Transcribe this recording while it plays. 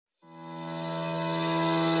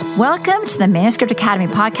Welcome to the Manuscript Academy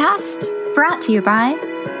podcast, brought to you by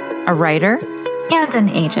a writer and an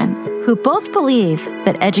agent who both believe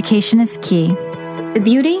that education is key. The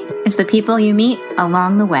beauty is the people you meet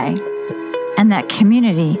along the way, and that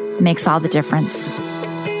community makes all the difference.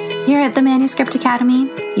 Here at the Manuscript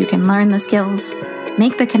Academy, you can learn the skills,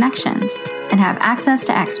 make the connections, and have access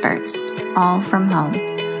to experts, all from home.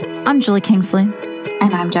 I'm Julie Kingsley.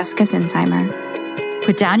 And I'm Jessica Zinsheimer.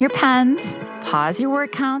 Put down your pens, pause your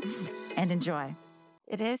word counts, and enjoy.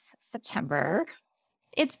 It is September.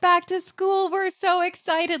 It's back to school. We're so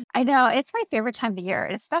excited. I know. It's my favorite time of the year,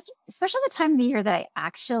 especially the time of the year that I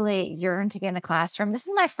actually yearn to be in the classroom. This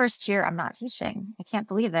is my first year I'm not teaching. I can't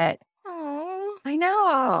believe it. Oh, I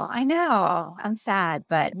know. I'm sad,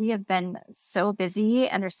 but we have been so busy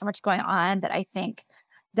and there's so much going on that I think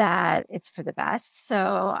that it's for the best.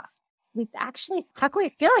 So how can we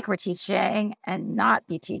feel like we're teaching and not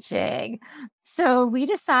be teaching? So we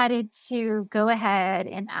decided to go ahead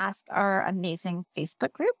and ask our amazing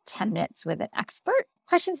Facebook group, 10 Minutes with an Expert,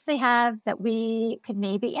 questions they have that we could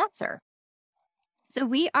maybe answer. So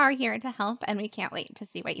we are here to help, and we can't wait to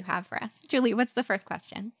see what you have for us. Julie, what's the first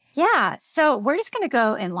question? Yeah, so we're just going to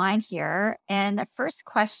go in line here. And the first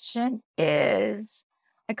question is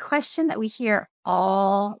a question that we hear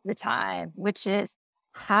all the time, which is,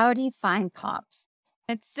 how do you find comps?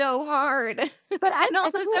 It's so hard, but and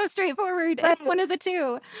also so straightforward. But, one of the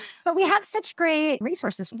two. But we have such great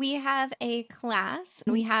resources. We have a class.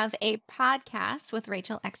 We have a podcast with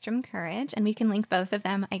Rachel Ekstrom Courage, and we can link both of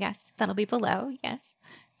them. I guess that'll be below. Yes.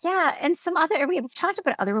 Yeah, and we've talked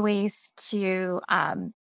about other ways to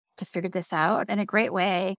figure this out. And a great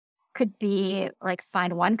way could be like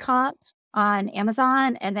find one comp on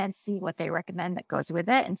Amazon and then see what they recommend that goes with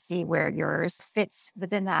it and see where yours fits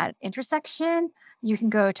within that intersection. You can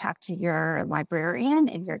go talk to your librarian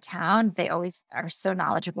in your town. They always are so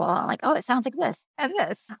knowledgeable. Like, oh, it sounds like this and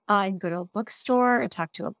this. You can go to a bookstore and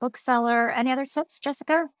talk to a bookseller. Any other tips,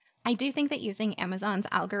 Jessica? I do think that using Amazon's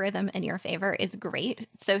algorithm in your favor is great.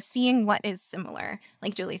 So seeing what is similar,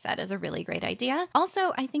 like Julie said, is a really great idea.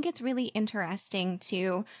 Also, I think it's really interesting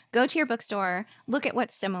to go to your bookstore, look at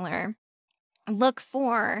what's similar, look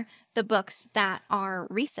for the books that are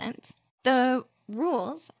recent. The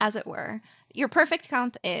rules, as it were, your perfect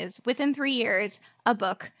comp is within 3 years, a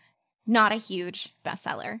book, not a huge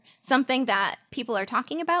bestseller, something that people are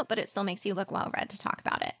talking about, but it still makes you look well-read to talk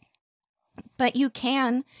about it. But you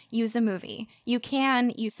can use a movie. You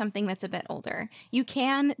can use something that's a bit older. You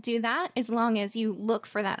can do that as long as you look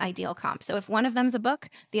for that ideal comp. So if one of them's a book,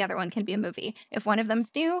 the other one can be a movie. If one of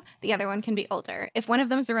them's new, the other one can be older. If one of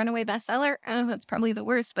them's a runaway bestseller, that's probably the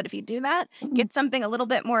worst. But if you do that, get something a little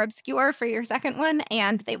bit more obscure for your second one,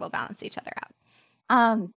 and they will balance each other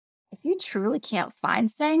out. If you truly can't find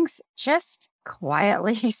things, just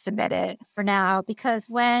quietly submit it for now, because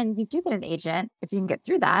when you do get an agent, if you can get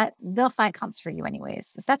through that, they'll find comps for you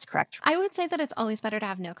anyways. Is that correct? I would say that it's always better to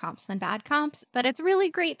have no comps than bad comps, but it's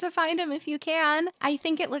really great to find them if you can. I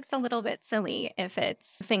think it looks a little bit silly if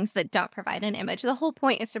it's things that don't provide an image. The whole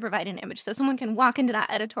point is to provide an image so someone can walk into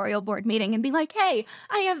that editorial board meeting and be like, hey,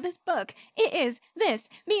 I have this book. It is this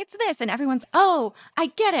meets this. And everyone's, oh, I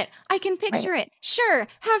get it. I can picture it. Sure.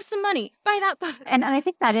 Have some money. Buy that book. And I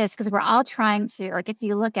think that is because we're all trying to, like, if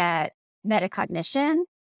you look at metacognition,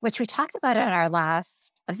 which we talked about in our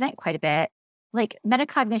last event quite a bit, like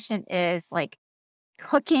metacognition is like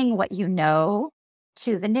hooking what you know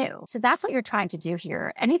to the new. So that's what you're trying to do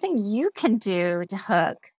here. Anything you can do to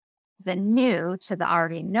hook the new to the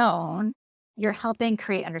already known, you're helping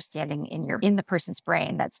create understanding in the person's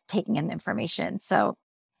brain that's taking in the information. So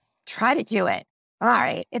try to do it. All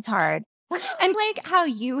right. It's hard. And like how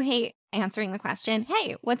you hate answering the question,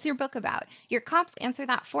 hey, what's your book about? Your comps answer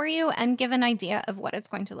that for you and give an idea of what it's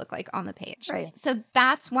going to look like on the page. Right. So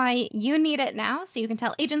that's why you need it now. So you can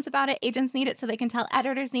tell agents about it. Agents need it so they can tell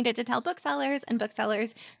editors need it to tell booksellers, and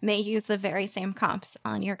booksellers may use the very same comps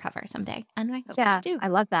on your cover someday. And I hope they do. I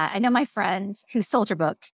love that. I know my friend who sold your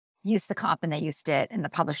book used the comp and they used it in the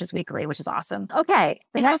Publishers Weekly, which is awesome. Okay.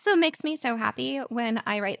 It also makes me so happy when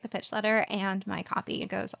I write the pitch letter and my copy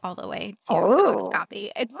goes all the way to the book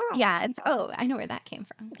copy. I know where that came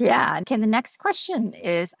from. Yeah. Okay. The next question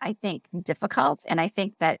is, I think, difficult. And I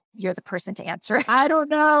think that you're the person to answer it. I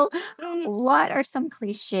don't know. What are some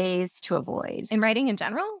cliches to avoid? In writing in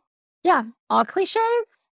general? Yeah. All cliches?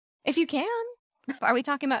 If you can. Are we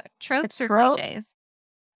talking about tropes or cliches?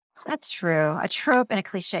 That's true. A trope and a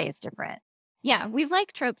cliche is different. Yeah, we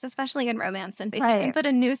like tropes, especially in romance. And if you can put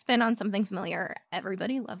a new spin on something familiar,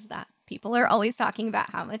 everybody loves that. People are always talking about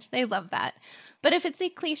how much they love that. But if it's a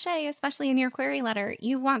cliche, especially in your query letter,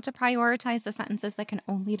 you want to prioritize the sentences that can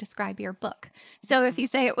only describe your book. So if you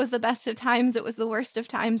say it was the best of times, it was the worst of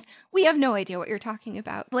times, we have no idea what you're talking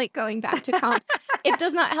about. Like going back to comps, it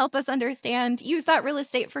does not help us understand. Use that real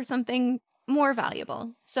estate for something more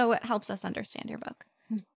valuable. So it helps us understand your book.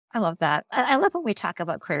 I love that. I love when we talk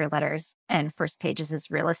about query letters and first pages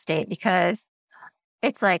as real estate, because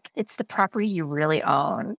it's like, it's the property you really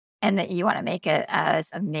own and that you want to make it as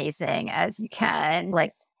amazing as you can,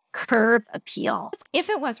 like curb appeal. If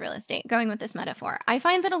it was real estate, going with this metaphor, I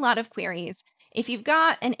find that a lot of queries, if you've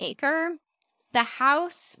got an acre, the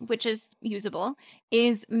house, which is usable,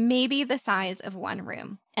 is maybe the size of one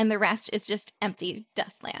room, and the rest is just empty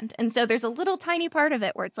dust land. And so there's a little tiny part of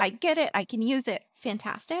it where it's like, I get it, I can use it,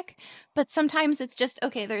 fantastic. But sometimes it's just,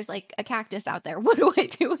 okay, there's like a cactus out there. What do I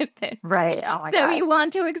do with this? Right. Oh my So gosh. you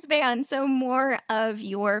want to expand. So more of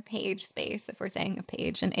your page space, if we're saying a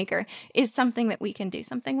page, an acre, is something that we can do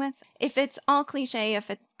something with. If it's all cliche, if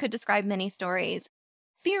it could describe many stories,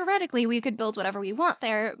 theoretically, we could build whatever we want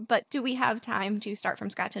there, but do we have time to start from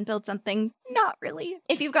scratch and build something? Not really.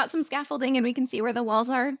 If you've got some scaffolding and we can see where the walls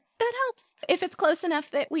are, that helps. If it's close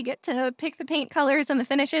enough that we get to pick the paint colors and the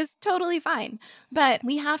finishes, totally fine. But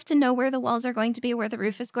we have to know where the walls are going to be, where the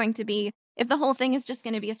roof is going to be. If the whole thing is just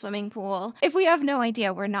going to be a swimming pool, if we have no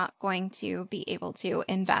idea, we're not going to be able to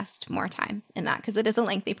invest more time in that because it is a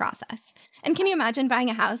lengthy process. And can you imagine buying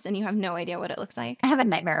a house and you have no idea what it looks like? I have a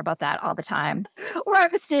nightmare about that all the time, where I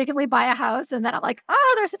mistakenly buy a house and then I'm like,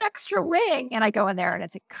 oh, there's an extra wing. And I go in there and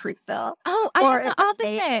it's a creepville. Oh, I Or have the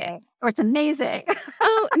opposite. Or it's amazing.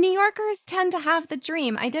 Oh, New Yorkers tend to have the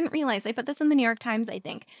dream. I didn't realize. They put this in the New York Times, I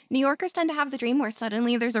think. New Yorkers tend to have the dream where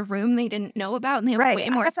suddenly there's a room they didn't know about and they have Right. way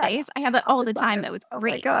more space. I have it all the time. It was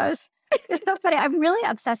great. Oh my gosh. It's so funny. I'm really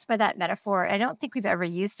obsessed by that metaphor. I don't think we've ever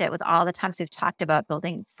used it with all the times we've talked about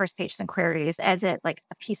building first pages and queries as it like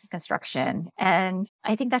a piece of construction. And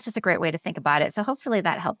I think that's just a great way to think about it. So hopefully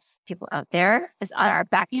that helps people out there. Is on our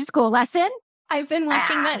back to school lesson. I've been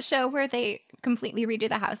watching that show where they completely redo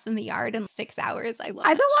the house in the yard in 6 hours. I love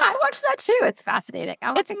I it. know. I watched that too. It's fascinating.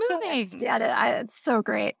 It's moving. Yeah, it's so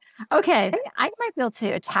great. Okay. I might be able to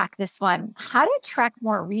attack this one. How to attract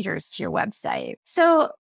more readers to your website.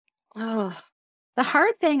 So the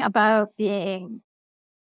hard thing about being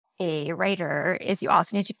a writer is you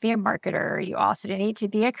also need to be a marketer. You also need to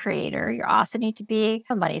be a creator. You also need to be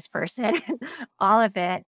a money's person, all of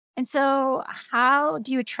it. And so how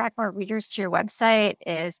do you attract more readers to your website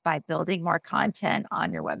is by building more content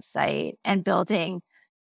on your website and building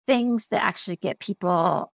things that actually get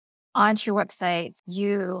people onto your website.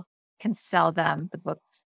 You can sell them the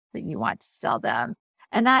books that you want to sell them.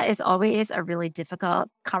 And that is always a really difficult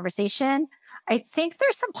conversation. I think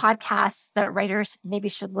there's some podcasts that writers maybe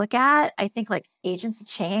should look at. I think like Agents of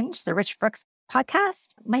Change, the Rich Brooks podcast,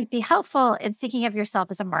 might be helpful in thinking of yourself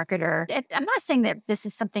as a marketer. I'm not saying that this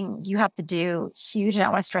is something you have to do huge. I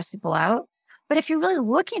don't want to stress people out. But if you're really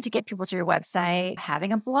looking to get people to your website,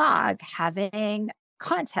 having a blog, having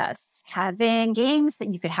contests, having games that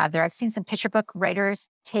you could have there. I've seen some picture book writers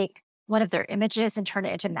take one of their images and turn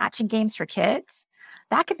it into matching games for kids.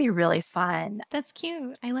 That could be really fun. That's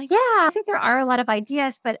cute. I like Yeah, I think there are a lot of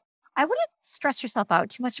ideas, but I wouldn't stress yourself out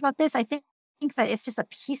too much about this. I think that it's just a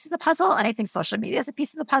piece of the puzzle. And I think social media is a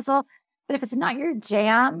piece of the puzzle. But if it's not your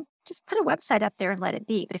jam, just put a website up there and let it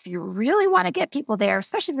be. But if you really want to get people there,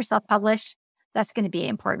 especially if you're self-published, that's going to be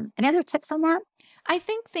important. Any other tips on that? I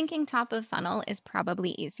think thinking top of funnel is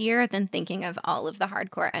probably easier than thinking of all of the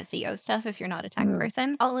hardcore SEO stuff if you're not a tech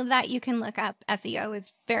person. All of that you can look up. SEO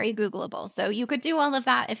is very Googleable. So you could do all of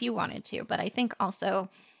that if you wanted to. But I think also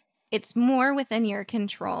it's more within your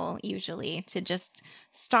control usually to just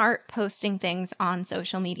start posting things on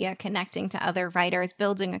social media, connecting to other writers,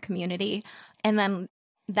 building a community, and then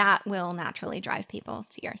that will naturally drive people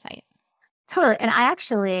to your site. Totally. And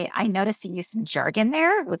I noticed you use some jargon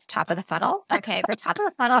there with top of the funnel. Okay. The top of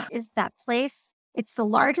the funnel is that place. It's the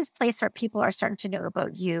largest place where people are starting to know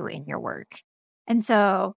about you and your work. And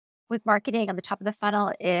so with marketing on the top of the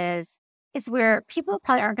funnel is where people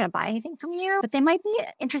probably aren't going to buy anything from you, but they might be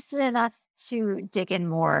interested enough to dig in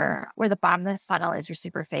more. Where the bottom of the funnel is your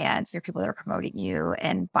super fans, your people that are promoting you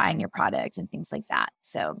and buying your product and things like that.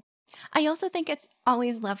 So I also think it's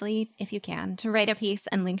always lovely, if you can, to write a piece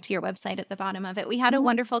and link to your website at the bottom of it. We had a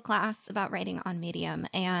wonderful class about writing on Medium,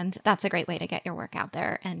 and that's a great way to get your work out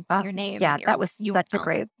there and your name. Yeah, and that was such a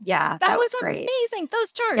great. Yeah, that was great. Amazing.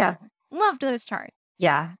 Those charts. Yeah. Loved those charts.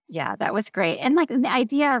 Yeah, that was great. And like the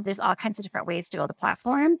idea of there's all kinds of different ways to build a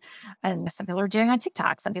platform. And some people are doing it on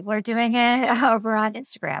TikTok. Some people are doing it over on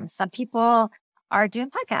Instagram. Some people are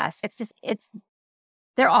doing podcasts.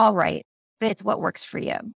 They're all right, but it's what works for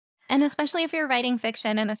you. And especially if you're writing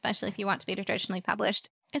fiction, and especially if you want to be traditionally published,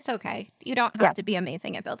 it's okay. You don't have to be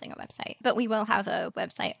amazing at building a website, but we will have a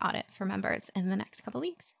website audit for members in the next couple of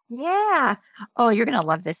weeks. Yeah. Oh, you're going to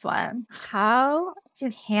love this one. How to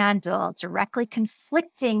handle directly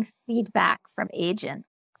conflicting feedback from agents.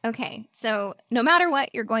 Okay. So no matter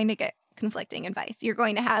what, you're going to get conflicting advice. You're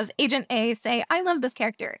going to have Agent A say, I love this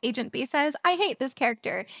character. Agent B says, I hate this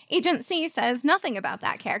character. Agent C says nothing about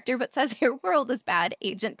that character, but says your world is bad.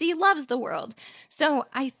 Agent D loves the world. So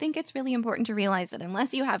I think it's really important to realize that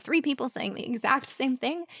unless you have 3 people saying the exact same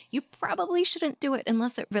thing, you probably shouldn't do it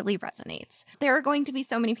unless it really resonates. There are going to be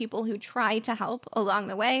so many people who try to help along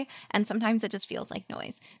the way, and sometimes it just feels like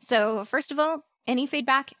noise. So first of all, any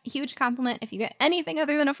feedback, huge compliment. If you get anything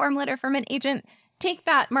other than a form letter from an agent, take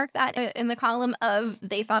that, mark that in the column of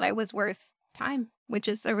they thought I was worth time, which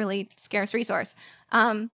is a really scarce resource.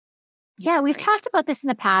 Yeah, we've talked about this in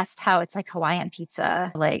the past, how it's like Hawaiian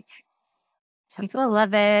pizza. Like some people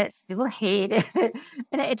love it, some people hate it,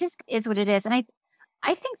 and it just is what it is. And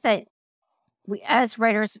I think that we, as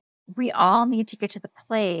writers, we all need to get to the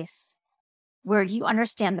place where you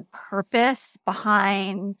understand the purpose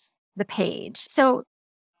behind the page. So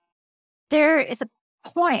there is a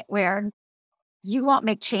point where you won't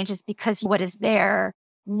make changes because what is there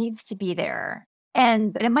needs to be there.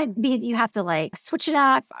 And it might be that you have to like switch it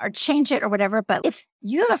up or change it or whatever. But if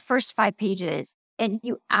you have the first 5 pages and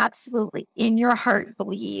you absolutely in your heart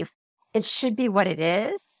believe it should be what it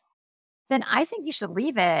is, then I think you should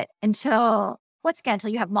leave it until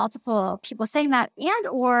you have multiple people saying that, and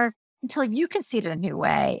or until you can see it in a new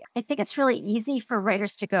way. I think it's really easy for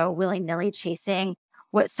writers to go willy-nilly chasing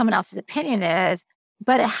what someone else's opinion is,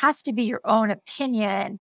 but it has to be your own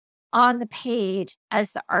opinion on the page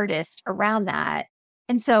as the artist around that.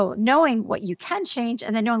 And so knowing what you can change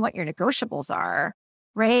and then knowing what your negotiables are,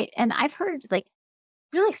 right? And I've heard like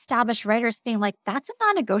really established writers being like, that's a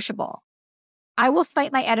non-negotiable. I will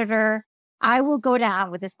fight my editor. I will go down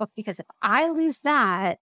with this book because if I lose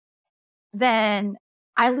that, then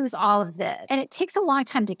I lose all of this. And it takes a long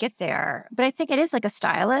time to get there. But I think it is like a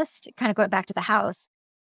stylist, kind of going back to the house.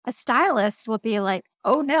 A stylist will be like,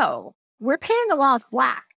 oh no, we're painting the walls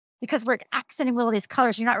black because we're accenting all these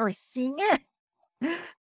colors. You're not really seeing it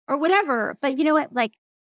or whatever. But you know what? Like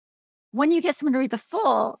when you get someone to read the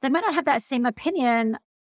full, they might not have that same opinion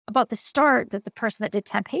about the start that the person that did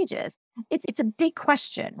 10 pages. It's a big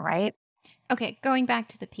question, right? Okay, going back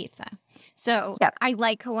to the pizza. So I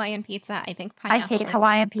like Hawaiian pizza. I think I hate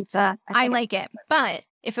Hawaiian pizza. I like it. But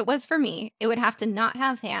if it was for me, it would have to not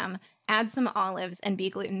have ham, add some olives, and be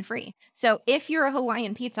gluten-free. So if you're a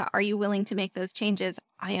Hawaiian pizza, are you willing to make those changes?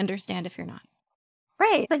 I understand if you're not.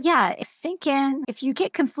 Right. But yeah, sink in. If you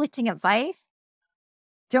get conflicting advice,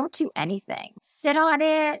 don't do anything. Sit on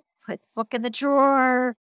it, put the book in the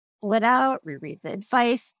drawer, pull it out, reread the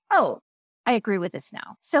advice. Oh, I agree with this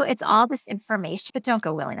now. So it's all this information, but don't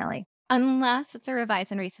go willy-nilly. Unless it's a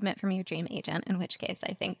revise and resubmit from your dream agent, in which case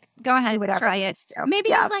I think go ahead and try it. Maybe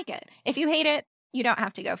you'll like it. If you hate it, you don't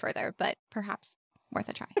have to go further, but perhaps worth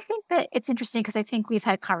a try. I think that it's interesting because I think we've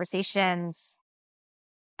had conversations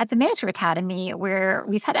at the Manuscript Academy where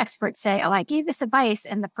we've had experts say, oh, I gave this advice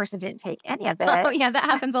and the person didn't take any of it. Oh, yeah, that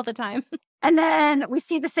happens all the time. And then we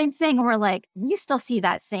see the same thing and we're like, we still see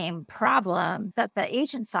that same problem that the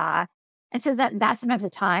agent saw. And so that's sometimes a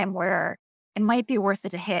time where it might be worth it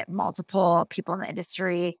to hit multiple people in the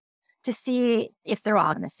industry to see if they're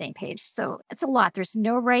all on the same page. So it's a lot. There's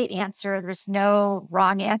no right answer. There's no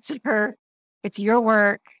wrong answer. It's your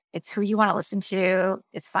work. It's who you want to listen to.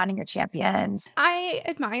 It's finding your champions. I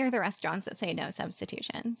admire the restaurants that say no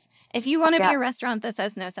substitutions. If you want to be a restaurant that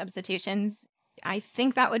says no substitutions, I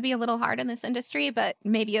think that would be a little hard in this industry, but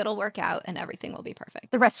maybe it'll work out and everything will be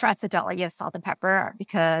perfect. The restaurants that don't let you have salt and pepper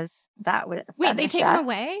because that would... Wait, they take them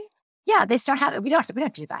away? Yeah, they don't have it. We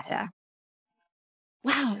don't do that here.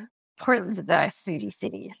 Wow. Portland's the foodie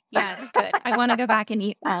city. Yeah, it's good. I want to go back and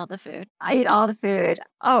eat all the food. I eat all the food.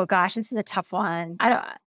 Oh gosh, this is a tough one.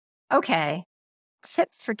 Okay.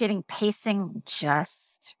 Tips for getting pacing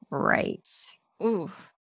just right. Ooh.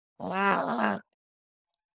 Wow.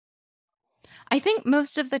 I think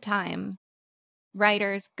most of the time,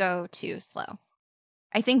 writers go too slow.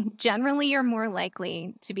 I think generally you're more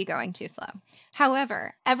likely to be going too slow.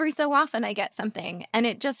 However, every so often I get something and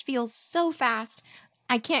it just feels so fast.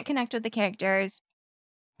 I can't connect with the characters.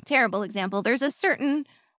 Terrible example. There's a certain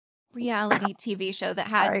reality TV show that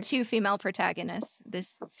had Sorry. 2 female protagonists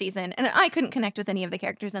this season, and I couldn't connect with any of the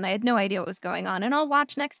characters, and I had no idea what was going on, and I'll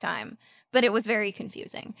watch next time, but it was very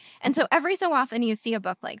confusing. And so every so often you see a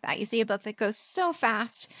book like that. You see a book that goes so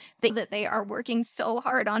fast that they are working so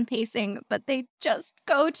hard on pacing, but they just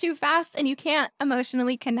go too fast, and you can't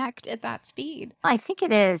emotionally connect at that speed. I think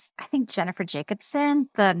it is. I think Jennifer Jacobson,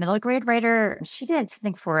 the middle grade writer, she did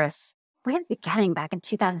something for us way at the beginning back in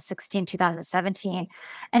 2016, 2017.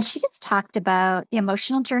 And she just talked about the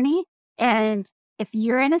emotional journey. And if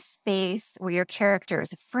you're in a space where your character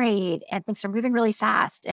is afraid and things are moving really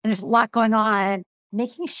fast and there's a lot going on,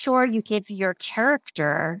 making sure you give your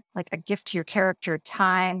character, like a gift to your character,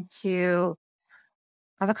 time to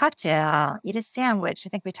have a cocktail, eat a sandwich. I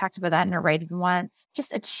think we talked about that in a writing once.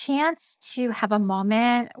 Just a chance to have a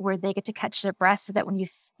moment where they get to catch their breath so that when you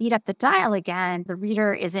speed up the dial again, the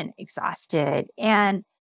reader isn't exhausted. And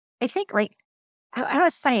I think I know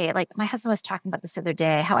it's funny, like my husband was talking about this the other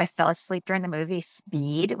day, how I fell asleep during the movie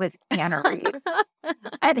Speed with Keanu Reeves.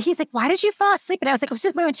 And he's like, why did you fall asleep? And I was like, it was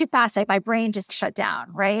just moving too fast. Like my brain just shut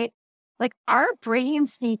down, right? Like our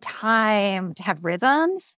brains need time to have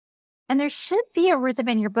rhythms. And there should be a rhythm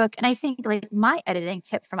in your book. And I think like my editing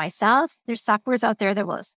tip for myself, there's softwares out there that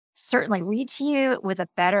will certainly read to you with a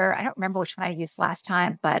better, I don't remember which one I used last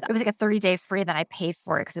time, but it was like a 30-day free that I paid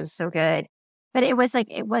for it because it was so good. But it was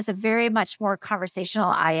a very much more conversational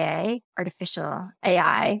artificial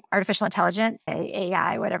intelligence,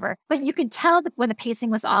 AI, whatever. But you could tell that when the pacing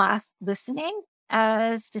was off listening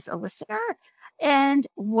as just a listener. And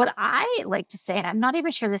what I like to say, and I'm not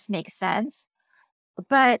even sure this makes sense,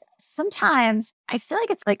 but sometimes I feel like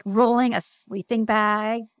it's like rolling a sleeping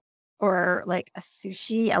bag or like a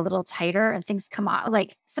sushi a little tighter and things come out.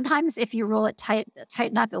 Like sometimes if you roll it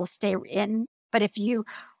tighten up, it will stay in. But if you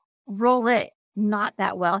roll it not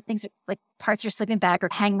that well, things are like parts of your sleeping bag are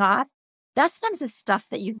hang off. That's sometimes the stuff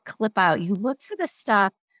that you clip out. You look for the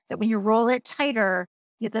stuff that when you roll it tighter,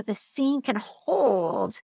 that the scene can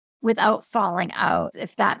hold without falling out,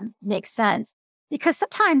 if that makes sense. Because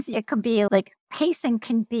sometimes it could be like pacing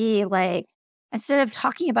can be like, instead of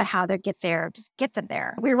talking about how they get there, just get them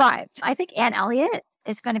there. We arrived. I think Anne Elliott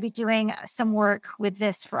is going to be doing some work with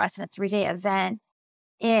this for us in a 3-day event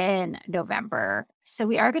in November. So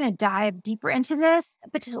we are going to dive deeper into this,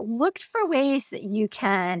 but just look for ways that you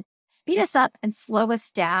can speed us up and slow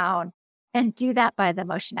us down and do that by the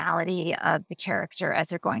emotionality of the character as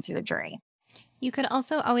they're going through the journey. You could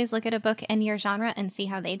also always look at a book in your genre and see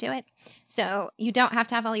how they do it. So you don't have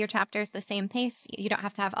to have all your chapters the same pace. You don't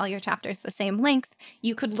have to have all your chapters the same length.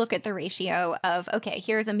 You could look at the ratio of, okay,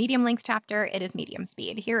 here's a medium length chapter. It is medium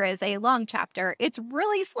speed. Here is a long chapter. It's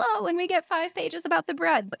really slow and we get 5 pages about the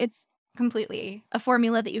bread. It's completely a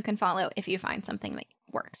formula that you can follow if you find something that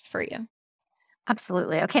works for you.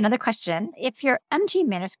 Absolutely. Okay, another question. If your MG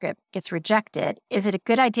manuscript gets rejected, is it a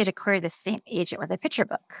good idea to query the same agent with a picture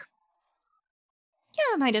book?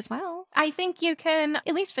 Yeah, might as well. I think you can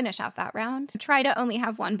at least finish out that round. Try to only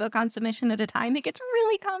have one book on submission at a time. It gets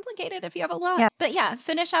really complicated if you have a lot. Yeah. But yeah,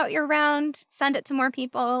 finish out your round, send it to more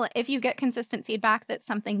people. If you get consistent feedback that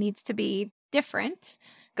something needs to be different,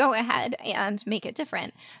 go ahead and make it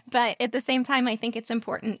different. But at the same time, I think it's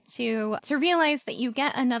important to realize that you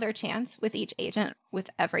get another chance with each agent with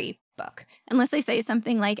every book. Unless they say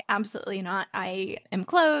something like, absolutely not, I am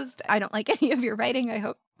closed, I don't like any of your writing. I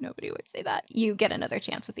hope nobody would say that. You get another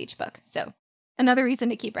chance with each book. So another reason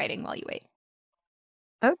to keep writing while you wait.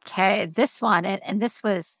 Okay, this one, and this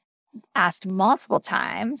was asked multiple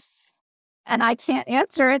times, and I can't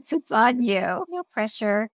answer it. It's on you. No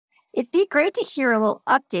pressure. It'd be great to hear a little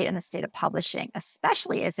update on the state of publishing,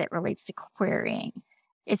 especially as it relates to querying.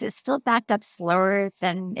 Is it still backed up slower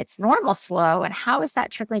than its normal slow? And how is that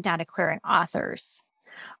trickling down to querying authors?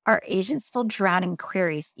 Are agents still drowning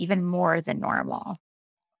queries even more than normal?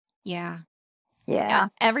 Yeah. Yeah.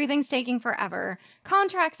 Everything's taking forever.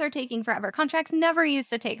 Contracts are taking forever. Contracts never used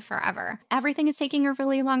to take forever. Everything is taking a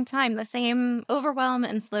really long time. The same overwhelm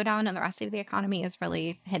and slowdown in the rest of the economy is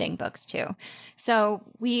really hitting books too. So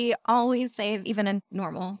we always say, even in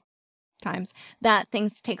normal times, that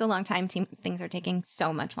things take a long time. Things are taking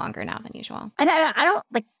so much longer now than usual. And I don't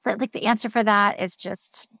like the answer for that is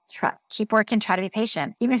just keep working, try to be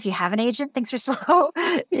patient. Even if you have an agent, things are slow.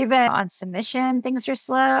 Even on submission, things are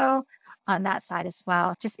slow on that side as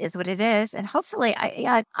well. Just is what it is. And hopefully,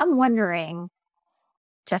 I'm wondering,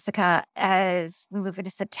 Jessica, as we move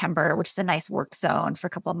into September, which is a nice work zone for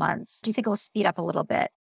a couple of months, do you think it will speed up a little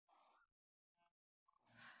bit?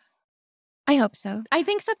 I hope so. I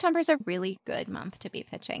think September is a really good month to be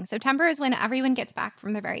pitching. September is when everyone gets back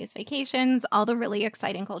from their various vacations. All the really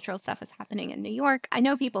exciting cultural stuff is happening in New York. I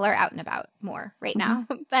know people are out and about more right now,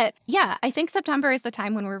 but yeah, I think September is the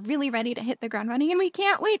time when we're really ready to hit the ground running, and we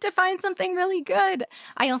can't wait to find something really good.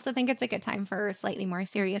 I also think it's a good time for slightly more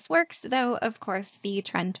serious works, though, of course, the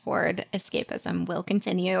trend toward escapism will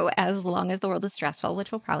continue as long as the world is stressful,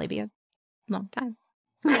 which will probably be a long time.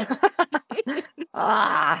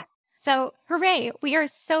 So, hooray! We are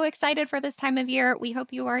so excited for this time of year. We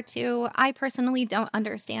hope you are too. I personally don't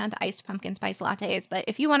understand iced pumpkin spice lattes, but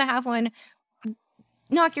if you want to have one,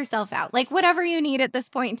 knock yourself out. Like, whatever you need at this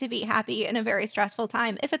point to be happy in a very stressful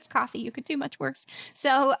time. If it's coffee, you could do much worse.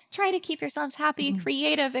 So try to keep yourselves happy,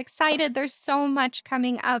 creative, excited. There's so much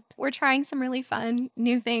coming up. We're trying some really fun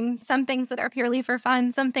new things, some things that are purely for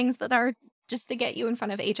fun, some things that are just to get you in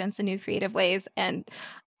front of agents in new creative ways. And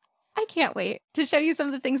I can't wait to show you some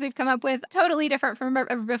of the things we've come up with, totally different from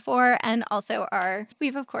ever before. And also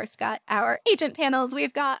we've of course got our agent panels,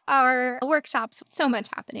 we've got our workshops, so much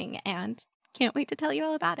happening, and can't wait to tell you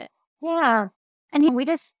all about it. Yeah. And we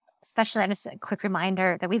just, especially just a quick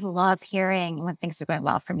reminder that we love hearing when things are going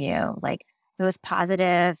well from you, like those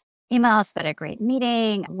positive emails about a great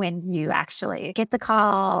meeting, when you actually get the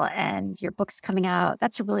call and your book's coming out.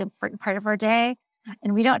 That's a really important part of our day.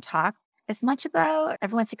 And we don't talk as much about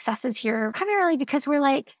everyone's successes here, primarily because we're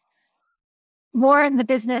like more in the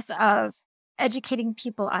business of educating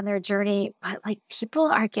people on their journey, but like people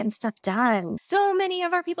are getting stuff done. So many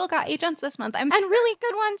of our people got agents this month, and really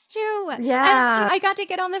good ones too. Yeah. And I got to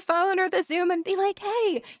get on the phone or the Zoom and be like,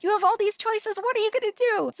 hey, you have all these choices. What are you going to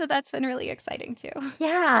do? So that's been really exciting too.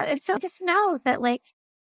 Yeah. And so just know that like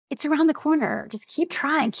it's around the corner. Just keep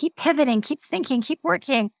trying, keep pivoting, keep thinking, keep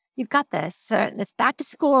working. You've got this. So it's back to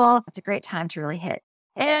school. It's a great time to really hit.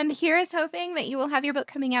 And here is hoping that you will have your book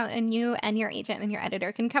coming out and you and your agent and your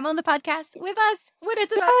editor can come on the podcast with us. What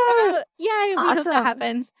is it about? Yay. We hope that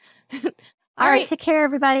happens. All right. Take care,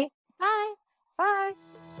 everybody. Bye. Bye.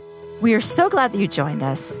 We are so glad that you joined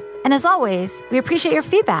us. And as always, we appreciate your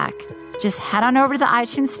feedback. Just head on over to the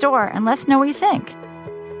iTunes store and let us know what you think.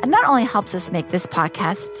 It not only helps us make this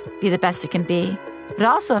podcast be the best it can be, but it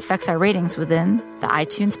also affects our ratings within the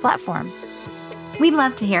iTunes platform. We'd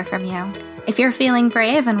love to hear from you. If you're feeling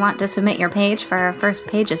brave and want to submit your page for our First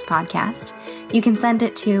Pages podcast, you can send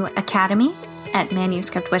it to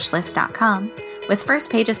academy@manuscriptwishlist.com with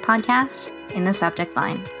First Pages podcast in the subject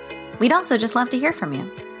line. We'd also just love to hear from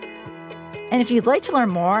you. And if you'd like to learn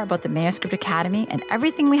more about the Manuscript Academy and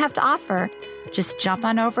everything we have to offer, just jump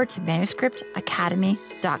on over to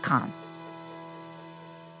manuscriptacademy.com.